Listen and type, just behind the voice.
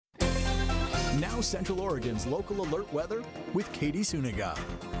now Central Oregon's local alert weather with Katie Suniga.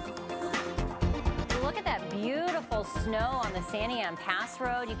 Look at that beautiful snow on the Santiam Pass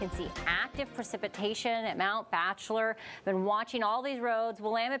Road. You can see active precipitation at Mount Bachelor. Been watching all these roads.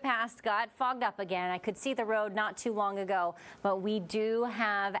 Willamette Pass got fogged up again. I could see the road not too long ago, but we do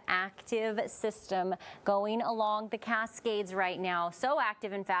have active system going along the Cascades right now. So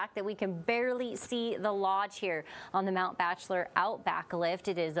active, in fact, that we can barely see the lodge here on the Mount Bachelor Outback Lift.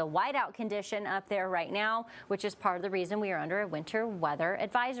 It is a whiteout condition up there right now, which is part of the reason we are under a winter weather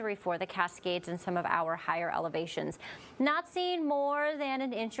advisory for the Cascades and some of our higher elevations. Not seeing more than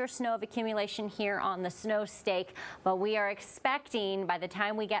an inch or snow of accumulation here on the snow stake, but we are expecting by the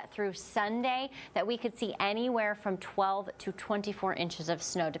time we get through Sunday that we could see anywhere from 12 to 24 inches of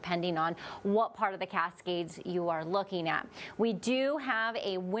snow, depending on what part of the Cascades you are looking at. We do have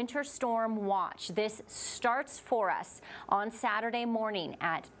a winter storm watch. This starts for us on Saturday morning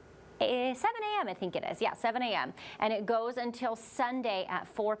at 7 a.m. I think it is. Yeah, 7 a.m. And it goes until Sunday at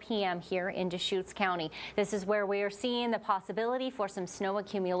 4 p.m. here in Deschutes County. This is where we are seeing the possibility for some snow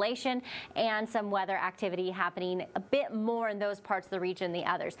accumulation and some weather activity happening a bit more in those parts of the region than the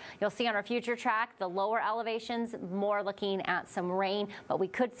others. You'll see on our future track, the lower elevations, more looking at some rain, but we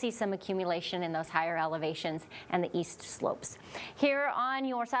could see some accumulation in those higher elevations and the east slopes. Here on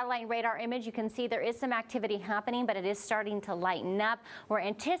your satellite radar image, you can see there is some activity happening, but it is starting to lighten up. We're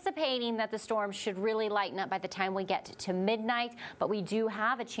anticipating that the storm should really lighten up by the time we get to midnight, but we do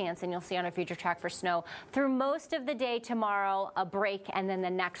have a chance, and you'll see on our future track, for snow through most of the day tomorrow, a break, and then the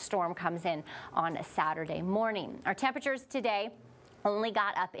next storm comes in on a Saturday morning. Our temperatures today only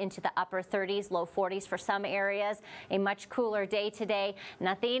got up into the upper 30s, low 40s for some areas. A much cooler day today.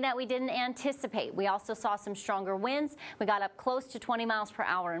 Nothing that we didn't anticipate. We also saw some stronger winds. We got up close to 20 miles per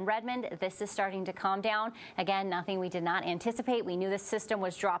hour in Redmond. This is starting to calm down. Again, nothing we did not anticipate. We knew this system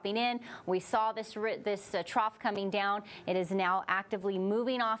was dropping in. We saw this trough coming down. It is now actively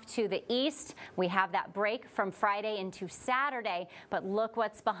moving off to the east. We have that break from Friday into Saturday, but look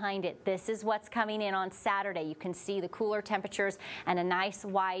what's behind it. This is what's coming in on Saturday. You can see the cooler temperatures and a nice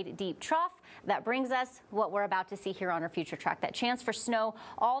wide deep trough that brings us what we're about to see here on our future track. That chance for snow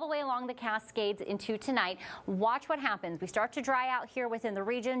all the way along the Cascades into tonight. Watch what happens. We start to dry out here within the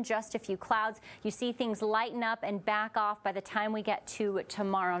region, just a few clouds. You see things lighten up and back off by the time we get to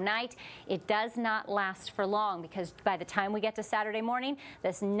tomorrow night. It does not last for long, because by the time we get to Saturday morning,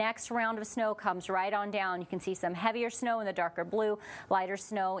 this next round of snow comes right on down. You can see some heavier snow in the darker blue, lighter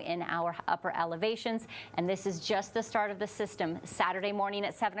snow in our upper elevations, and this is just the start of the system. Saturday morning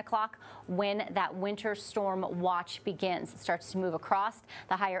at 7 o'clock when that winter storm watch begins. It starts to move across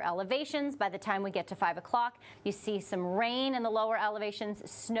the higher elevations. By the time we get to 5 o'clock, you see some rain in the lower elevations,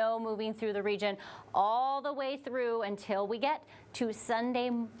 snow moving through the region all the way through until we get to Sunday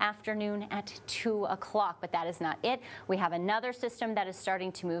afternoon at 2 o'clock. But that is not it. We have another system that is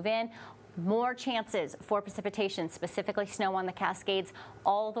starting to move in. More chances for precipitation, specifically snow on the Cascades,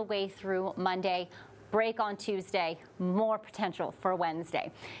 all the way through Monday. Break on Tuesday, more potential for Wednesday.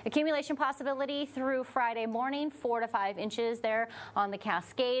 Accumulation possibility through Friday morning, 4 to 5 inches there on the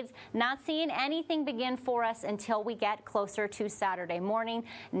Cascades. Not seeing anything begin for us until we get closer to Saturday morning.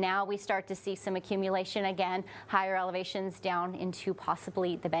 Now we start to see some accumulation again, higher elevations down into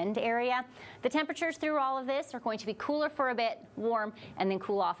possibly the Bend area. The temperatures through all of this are going to be cooler for a bit, warm, and then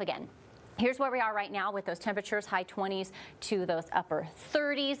cool off again. Here's where we are right now with those temperatures, high 20s to those upper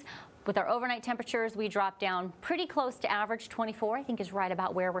 30s. With our overnight temperatures, we drop down pretty close to average. 24, I think, is right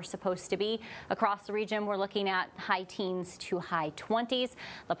about where we're supposed to be. Across the region, we're looking at high teens to high 20s.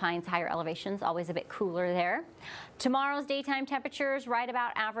 La Pine's higher elevations, always a bit cooler there. Tomorrow's daytime temperatures, right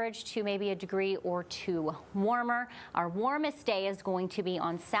about average to maybe a degree or two warmer. Our warmest day is going to be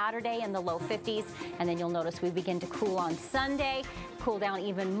on Saturday in the low 50s, and then you'll notice we begin to cool on Sunday, cool down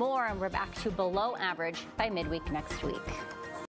even more, and we're back to below average by midweek next week.